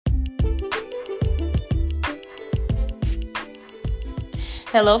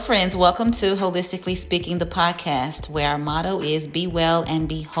Hello, friends. Welcome to Holistically Speaking, the podcast, where our motto is be well and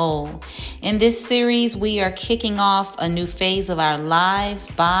be whole. In this series, we are kicking off a new phase of our lives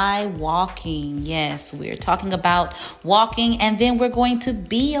by walking. Yes, we're talking about walking, and then we're going to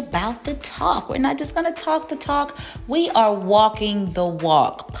be about the talk. We're not just going to talk the talk. We are walking the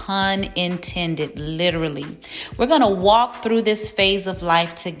walk, pun intended, literally. We're going to walk through this phase of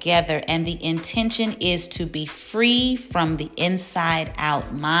life together, and the intention is to be free from the inside out.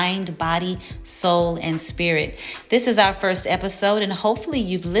 Mind, body, soul, and spirit. This is our first episode, and hopefully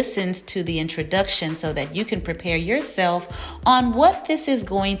you've listened to the introduction so that you can prepare yourself on what this is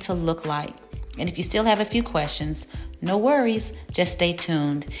going to look like. And if you still have a few questions, no worries, just stay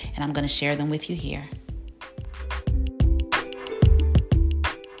tuned, and I'm going to share them with you here.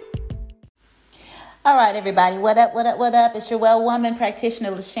 All right, everybody, what up? It's your well woman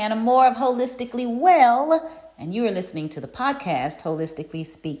practitioner, LaShanna Moore of Holistically Well. And you are listening to the podcast, Holistically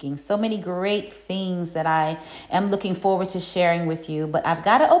Speaking. So many great things that I am looking forward to sharing with you. But I've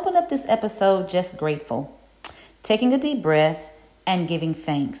got to open up this episode just grateful. Taking a deep breath and giving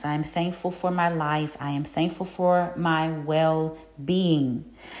thanks. I am thankful for my life. I am thankful for my well-being.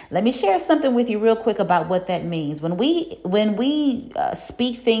 Let me share something with you real quick about what that means. When we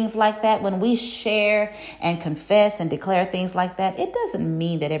speak things like that, when we share and confess and declare things like that, it doesn't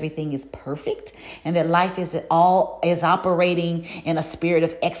mean that everything is perfect and that life is operating in a spirit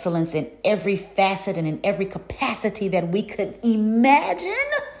of excellence in every facet and in every capacity that we could imagine.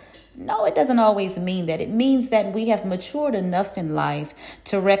 No, it doesn't always mean that. It means that we have matured enough in life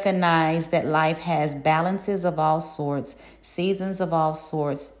to recognize that life has balances of all sorts, seasons of all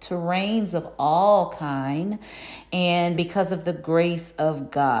sorts, terrains of all kind. And because of the grace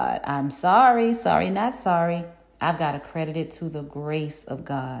of God, I'm sorry, not sorry. I've got to credit it to the grace of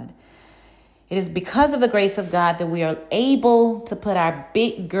God. It is because of the grace of God that we are able to put our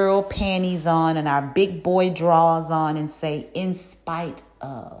big girl panties on and our big boy drawers on and say, in spite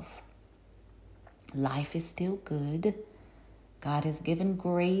of. Life is still good. God has given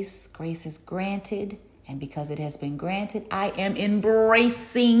grace. Grace is granted. And because it has been granted, I am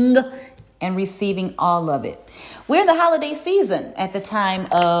embracing and receiving all of it. We're in the holiday season at the time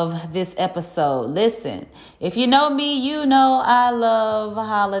of this episode. Listen, if you know me, you know I love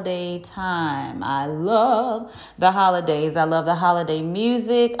holiday time. I love the holidays. I love the holiday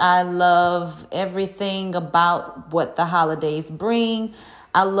music. I love everything about what the holidays bring.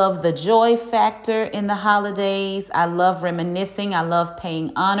 I love the joy factor in the holidays. I love reminiscing. I love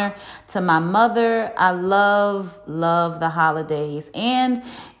paying honor to my mother. I love the holidays. And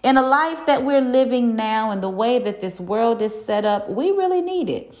in a life that we're living now and the way that this world is set up, we really need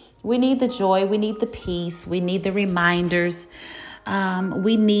it. We need the joy. We need the peace. We need the reminders.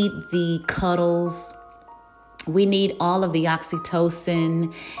 We need the cuddles. We need all of the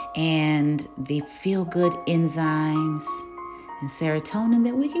oxytocin and the feel-good enzymes and serotonin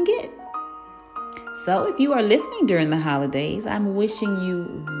that we can get. So if you are listening during the holidays, I'm wishing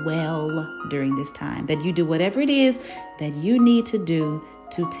you well during this time, that you do whatever it is that you need to do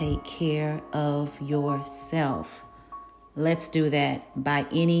to take care of yourself. Let's do that by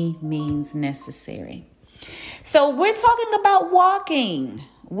any means necessary. So we're talking about walking.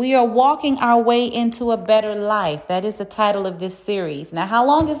 We are walking our way into a better life. That is the title of this series. Now, how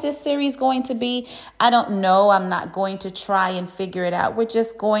long is this series going to be? I don't know. I'm not going to try and figure it out. We're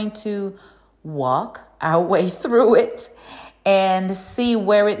just going to walk our way through it and see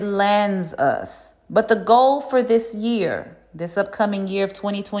where it lands us. But the goal for this year, this upcoming year of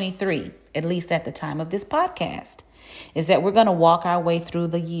 2023, at least at the time of this podcast, is that we're going to walk our way through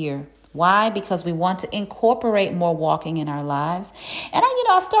the year. Why? Because we want to incorporate more walking in our lives. And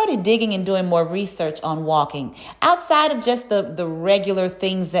I started digging and doing more research on walking outside of just the regular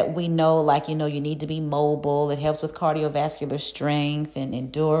things that we know, like, you need to be mobile. It helps with cardiovascular strength and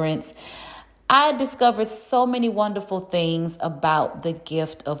endurance. I discovered so many wonderful things about the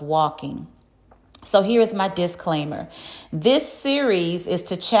gift of walking. So here is my disclaimer. This series is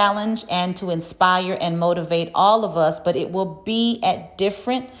to challenge and to inspire and motivate all of us, but it will be at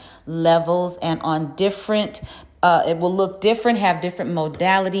different levels and on different, it will look different, have different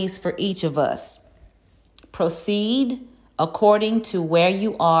modalities for each of us. Proceed according to where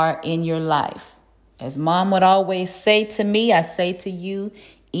you are in your life. As Mom would always say to me, I say to you,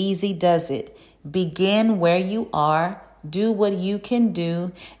 easy does it. Begin where you are. Do what you can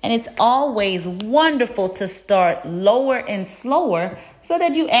do. And it's always wonderful to start lower and slower so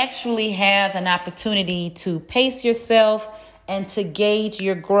that you actually have an opportunity to pace yourself and to gauge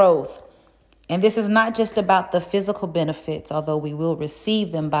your growth. And this is not just about the physical benefits, although we will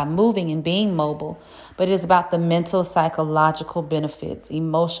receive them by moving and being mobile, but it is about the mental, psychological benefits,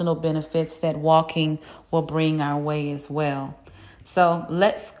 emotional benefits that walking will bring our way as well. So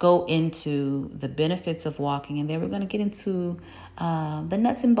let's go into the benefits of walking, and then we're going to get into the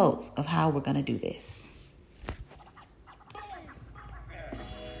nuts and bolts of how we're going to do this.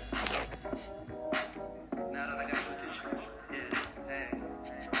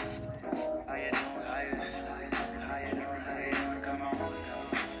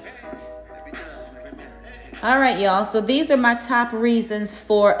 All right, y'all. So these are my top reasons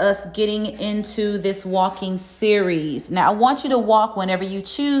for us getting into this walking series. Now, I want you to walk whenever you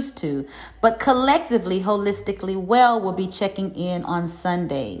choose to, but collectively, Holistically Well will be checking in on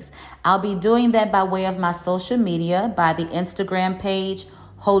Sundays. I'll be doing that by way of my social media, by the Instagram page,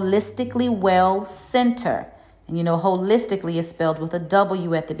 Holistically Well Center. And you know, holistically is spelled with a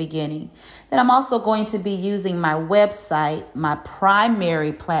W at the beginning. Then I'm also going to be using my website, my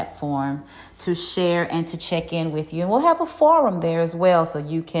primary platform, to share and to check in with you. And we'll have a forum there as well, so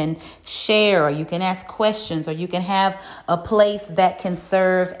you can share, or you can ask questions, or you can have a place that can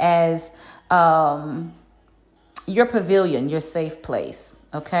serve as your pavilion, your safe place.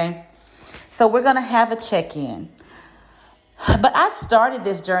 Okay? So we're going to have a check-in. But I started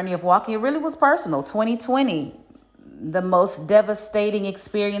this journey of walking. It really was personal. 2020, the most devastating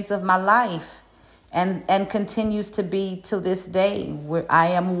experience of my life, and continues to be to this day, where I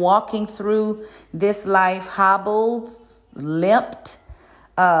am walking through this life hobbled, limped,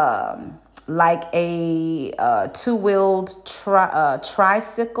 like a two-wheeled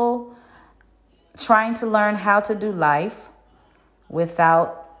tricycle, trying to learn how to do life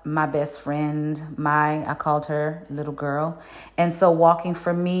without my best friend, I called her little girl. And so walking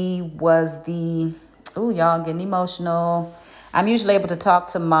for me was y'all getting emotional. I'm usually able to talk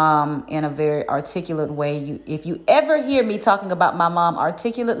to mom in a very articulate way. If you ever hear me talking about my mom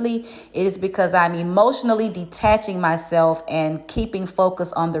articulately, it is because I'm emotionally detaching myself and keeping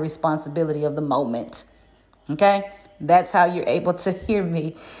focus on the responsibility of the moment. Okay? That's how you're able to hear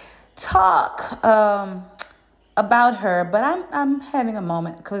me talk about her. But I'm having a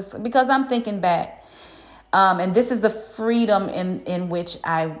moment because I'm thinking back. And this is the freedom in which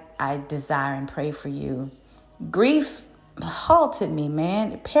I desire and pray for you. Grief halted me,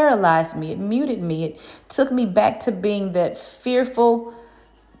 man. It paralyzed me. It muted me. It took me back to being that fearful,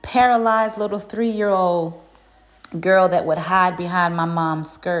 paralyzed little 3-year-old girl that would hide behind my mom's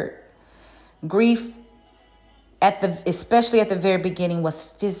skirt. Grief, especially at the very beginning, was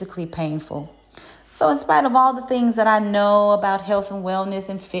physically painful. So in spite of all the things that I know about health and wellness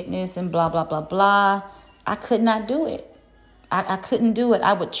and fitness and blah, blah, blah, blah, I could not do it. I couldn't do it.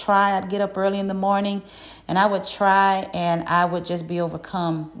 I would try. I'd get up early in the morning and I would try, and I would just be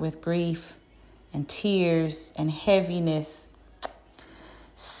overcome with grief and tears and heaviness.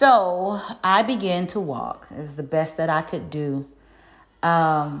 So I began to walk. It was the best that I could do.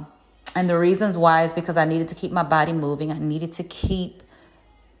 And the reasons why is because I needed to keep my body moving. I needed to keep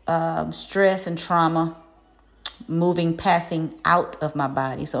stress and trauma passing out of my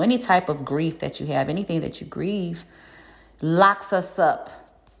body. So any type of grief that you have, anything that you grieve, locks us up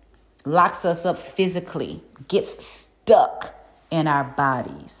physically, gets stuck in our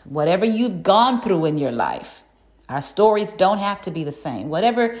bodies. Whatever you've gone through in your life, our stories don't have to be the same.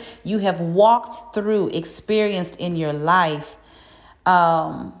 Whatever you have walked through, experienced in your life,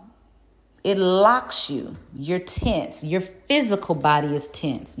 it locks you. You're tense. Your physical body is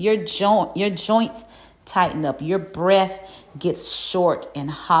tense. Your joints tighten up. Your breath gets short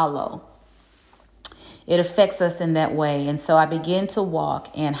and hollow. It affects us in that way. And so I began to walk.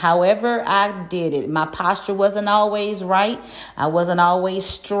 And however I did it, my posture wasn't always right. I wasn't always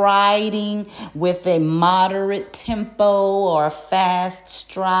striding with a moderate tempo or a fast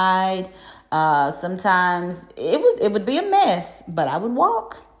stride. Sometimes it would be a mess, but I would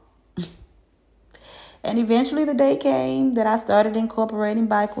walk. And eventually the day came that I started incorporating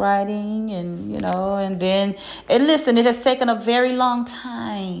bike riding and then it has taken a very long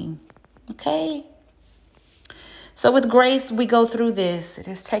time. Okay. So with grace, we go through this. It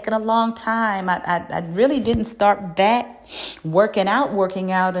has taken a long time. I really didn't start back working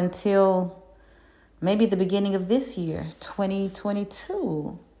out until maybe the beginning of this year,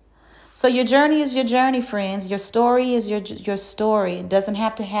 2022. So your journey is your journey, friends. Your story is your story. It doesn't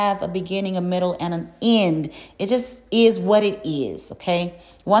have to have a beginning, a middle, and an end. It just is what it is, okay?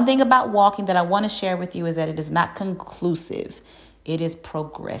 One thing about walking that I want to share with you is that it is not conclusive. It is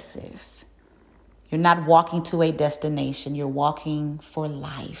progressive. You're not walking to a destination. You're walking for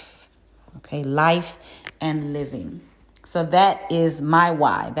life, okay? Life and living. So that is my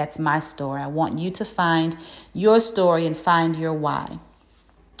why. That's my story. I want you to find your story and find your why.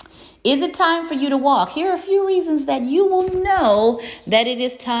 Is it time for you to walk? Here are a few reasons that you will know that it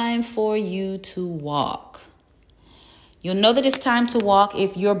is time for you to walk. You'll know that it's time to walk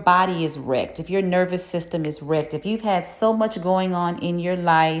if your body is wrecked, if your nervous system is wrecked, if you've had so much going on in your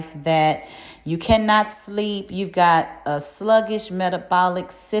life that you cannot sleep, you've got a sluggish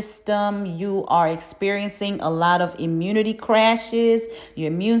metabolic system, you are experiencing a lot of immunity crashes,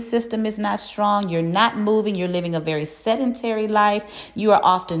 your immune system is not strong, you're not moving, you're living a very sedentary life, you are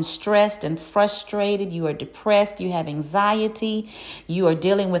often stressed and frustrated, you are depressed, you have anxiety, you are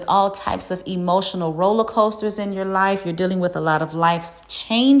dealing with all types of emotional roller coasters in your life, you're dealing with a lot of life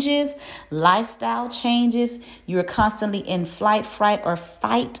changes, lifestyle changes, you're constantly in flight, fright, or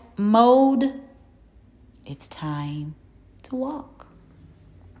fight mode. It's time to walk.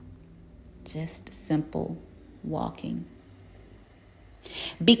 Just simple walking.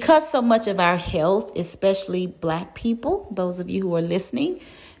 Because so much of our health, especially Black people, those of you who are listening,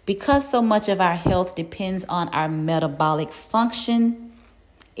 because so much of our health depends on our metabolic function,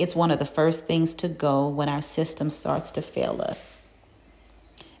 it's one of the first things to go when our system starts to fail us.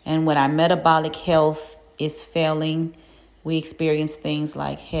 And when our metabolic health is failing, we experience things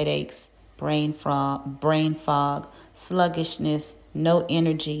like headaches, brain fog, sluggishness, no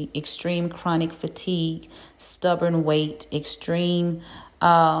energy, extreme chronic fatigue, stubborn weight, extreme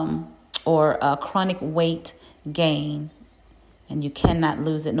chronic weight gain. And you cannot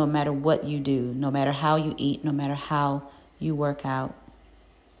lose it no matter what you do, no matter how you eat, no matter how you work out.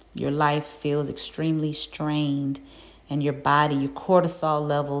 Your life feels extremely strained and your body, your cortisol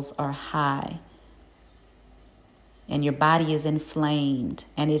levels are high. And your body is inflamed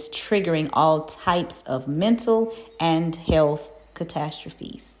and is triggering all types of mental and health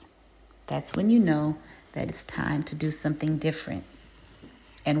catastrophes. That's when you know that it's time to do something different.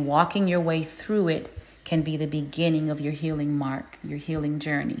 And walking your way through it can be the beginning of your healing mark, your healing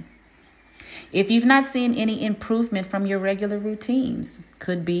journey. If you've not seen any improvement from your regular routines,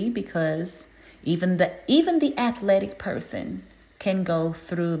 could be because even the athletic person can go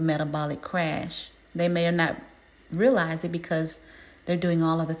through metabolic crash. They may or not realize it because they're doing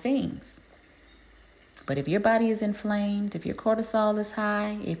all of the things. But if your body is inflamed, if your cortisol is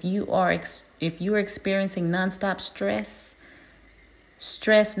high, if you are experiencing nonstop stress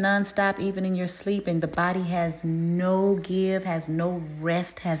nonstop, even in your sleep, and the body has no give, has no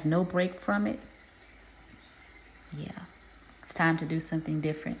rest, has no break from it, yeah, it's time to do something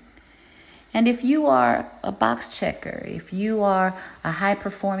different. And if you are a box checker, if you are a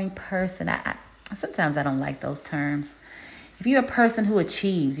high-performing person, sometimes I don't like those terms. If you're a person who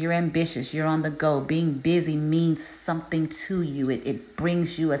achieves, you're ambitious, you're on the go, being busy means something to you. It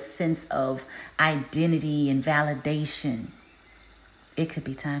brings you a sense of identity and validation. It could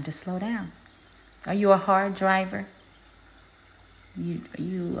be time to slow down. Are you a hard driver? Are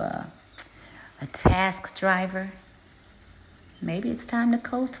you a task driver? Maybe it's time to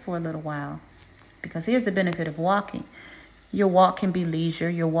coast for a little while. Because here's the benefit of walking. Your walk can be leisure.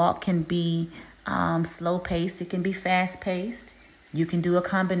 Your walk can be slow paced. It can be fast paced. You can do a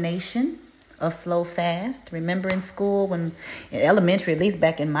combination of slow fast. Remember in school, in elementary, at least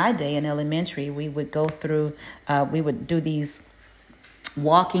back in my day in elementary, we would go through, we would do these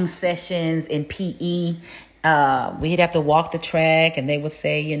walking sessions in PE. We'd have to walk the track, and they would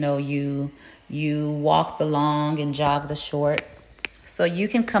say, you walk the long and jog the short. So you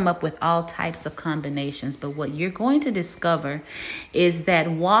can come up with all types of combinations, but what you're going to discover is that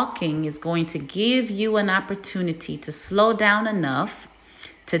walking is going to give you an opportunity to slow down enough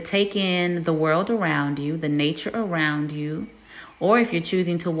to take in the world around you, the nature around you, or if you're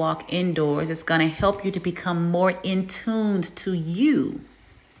choosing to walk indoors, it's going to help you to become more in tuned to you.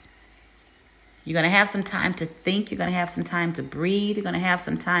 You're going to have some time to think. You're going to have some time to breathe. You're going to have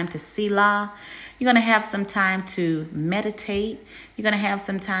some time to Selah. You're going to have some time to meditate. You're going to have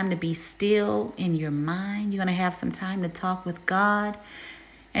some time to be still in your mind. You're going to have some time to talk with God.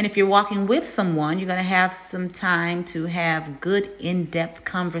 And if you're walking with someone, you're going to have some time to have good, in-depth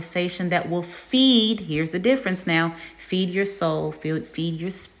conversation that will feed, here's the difference now, feed your soul, feed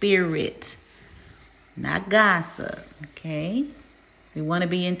your spirit, not gossip, okay? We want to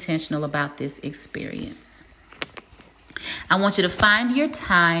be intentional about this experience. I want you to find your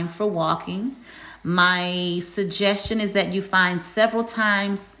time for walking. My suggestion is that you find several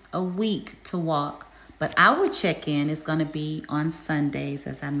times a week to walk. But our check-in is going to be on Sundays,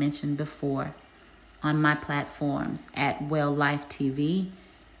 as I mentioned before, on my platforms at Well Life TV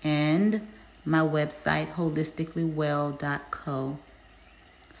and my website, holisticallywell.co.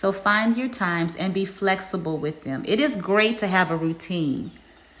 So find your times and be flexible with them. It is great to have a routine,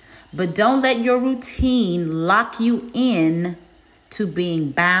 but don't let your routine lock you in to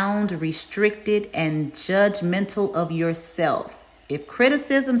being bound, restricted, and judgmental of yourself. If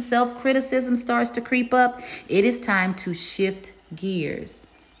criticism, self-criticism starts to creep up, it is time to shift gears.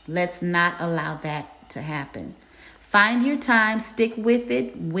 Let's not allow that to happen. Find your time, stick with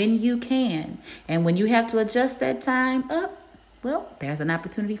it when you can. And when you have to adjust that time up, well, there's an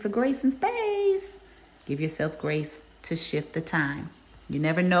opportunity for grace and space. Give yourself grace to shift the time. You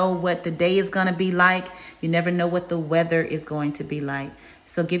never know what the day is going to be like. You never know what the weather is going to be like.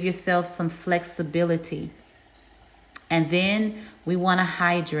 So give yourself some flexibility. And then we want to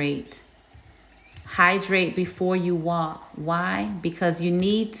hydrate. Hydrate before you walk. Why? Because you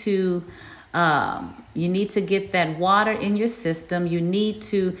need to get that water in your system. You need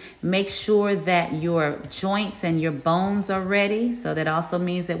to make sure that your joints and your bones are ready. So that also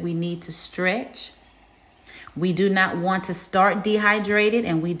means that we need to stretch. We do not want to start dehydrated,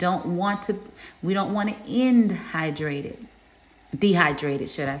 and we don't want to end dehydrated,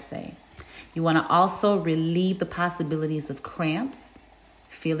 should I say. You want to also relieve the possibilities of cramps,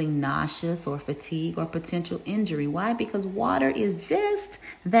 feeling nauseous or fatigue or potential injury. Why? Because water is just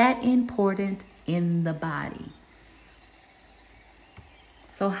that important in the body.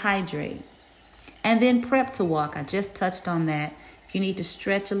 So hydrate. And then prep to walk. I just touched on that. If you need to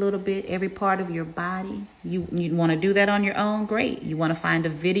stretch a little bit, every part of your body, you want to do that on your own, great. You want to find a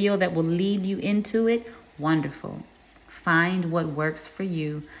video that will lead you into it, wonderful. Find what works for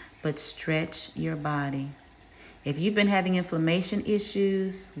you, but stretch your body. If you've been having inflammation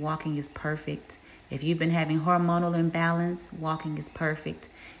issues, walking is perfect. If you've been having hormonal imbalance, walking is perfect.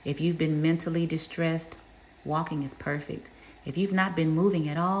 If you've been mentally distressed, walking is perfect. If you've not been moving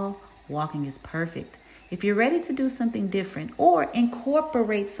at all, walking is perfect. If you're ready to do something different or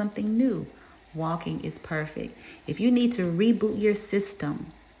incorporate something new, walking is perfect. If you need to reboot your system,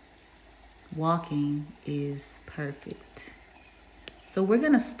 walking is perfect. So we're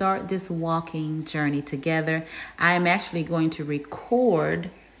going to start this walking journey together. I am actually going to record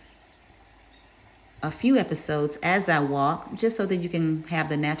a few episodes as I walk, just so that you can have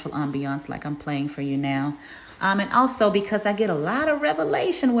the natural ambiance like I'm playing for you now. And also because I get a lot of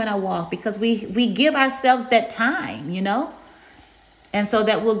revelation when I walk, because we give ourselves that time, you know? And so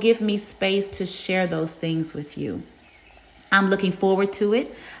that will give me space to share those things with you. I'm looking forward to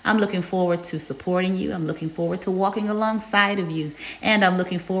it. I'm looking forward to supporting you. I'm looking forward to walking alongside of you. And I'm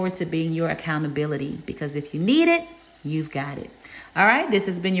looking forward to being your accountability, because if you need it, you've got it. All right. This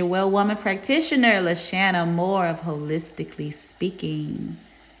has been your Well Woman practitioner, Lashana Moore of Holistically Speaking.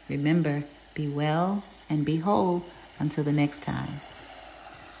 Remember, be well and be whole until the next time.